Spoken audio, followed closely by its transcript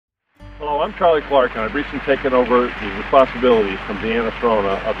Hello, I'm Collier County. I've recently taken over the responsibilities from Deanna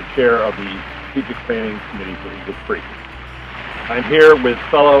Throna of the chair of the Strategic Planning Committee for Eagle Creek. I'm here with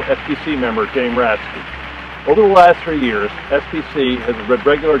fellow SPC member James Ratsky. Over the last 3 years, SPC has had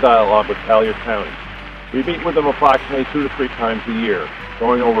regular dialogue with Collier County. We meet with them approximately 2 to 3 times a year,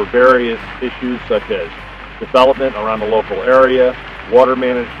 going over various issues such as development around the local area, water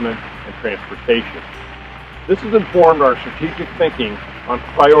management, and transportation. This has informed our strategic thinking on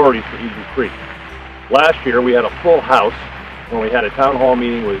priorities for Eagle Creek. Last year we had a full house when we had a town hall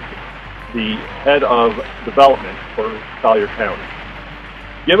meeting with the head of development for Collier County.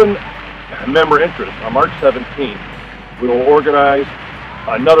 Given member interest, on March 17th we will organize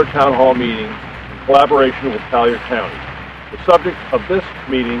another town hall meeting in collaboration with Collier County. The subject of this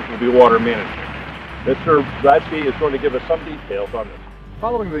meeting will be water management. Mr. Ratsky is going to give us some details on this.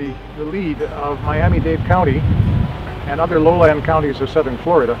 Following the lead of Miami-Dade County and other lowland counties of southern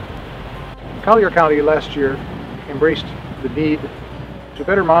Florida, Collier County last year embraced the need to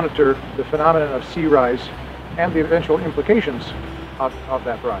better monitor the phenomenon of sea rise and the eventual implications of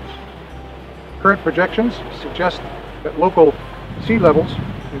that rise. Current projections suggest that local sea levels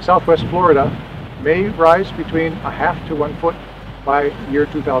in southwest Florida may rise between 1/2 to 1 foot by year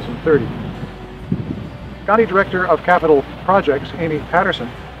 2030. County Director of Capital Projects, Amy Patterson,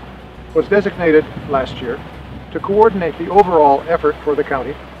 was designated last year to coordinate the overall effort for the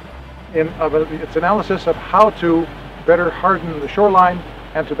county in its analysis of how to better harden the shoreline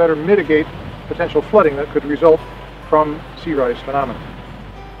and to better mitigate potential flooding that could result from sea rise phenomena.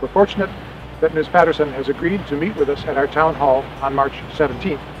 We're fortunate that Ms. Patterson has agreed to meet with us at our town hall on March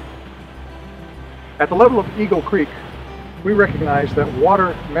 17th. At the level of Eagle Creek, we recognize that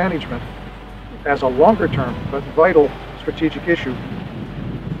water management as a longer-term but vital strategic issue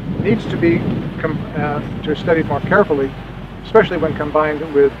needs to be studied more carefully, especially when combined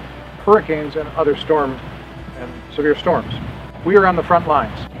with hurricanes and other storms and severe storms. We are on the front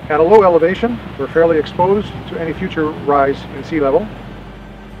lines. At a low elevation, we're fairly exposed to any future rise in sea level.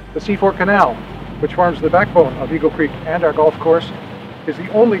 The C4 Canal, which forms the backbone of Eagle Creek and our golf course, is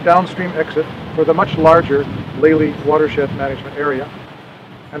the only downstream exit for the much larger Lely watershed management area.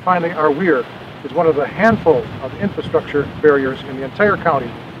 And finally, our weir is one of the handful of infrastructure barriers in the entire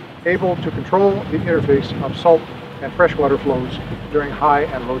county able to control the interface of salt and freshwater flows during high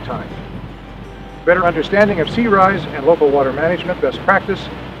and low tide. Better understanding of sea rise and local water management best practice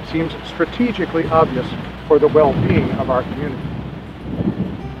seems strategically obvious for the well-being of our community.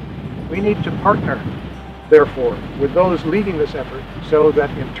 We need to partner, therefore, with those leading this effort so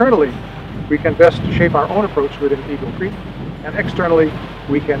that internally we can best shape our own approach within Eagle Creek, and externally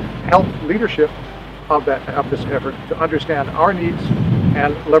we can help leadership of this effort to understand our needs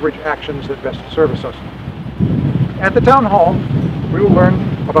and leverage actions that best service us. At the town hall, we will learn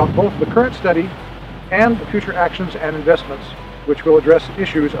about both the current study and the future actions and investments which will address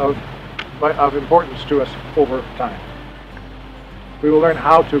issues of importance to us over time. We will learn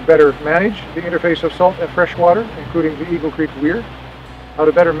how to better manage the interface of salt and freshwater, including the Eagle Creek weir, how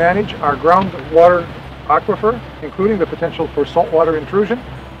to better manage our groundwater aquifer, including the potential for saltwater intrusion,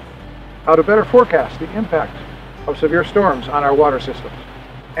 how to better forecast the impact of severe storms on our water systems,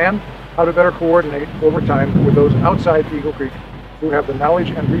 and how to better coordinate over time with those outside Eagle Creek who have the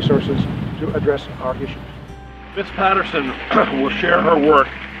knowledge and resources to address our issues. Ms. Patterson will share her work,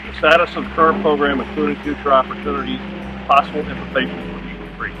 the status of the current program, including future opportunities, possible implications for Eagle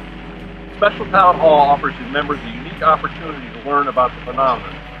Creek. Special Town Hall offers its members a unique opportunity to learn about the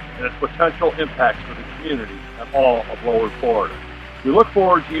phenomenon and its potential impacts for the community and all of Lower Florida. We look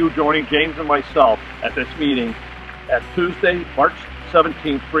forward to you joining James and myself at this meeting at Tuesday, March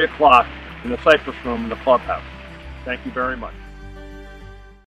 17th, 3 o'clock in the Cypress Room in the clubhouse. Thank you very much.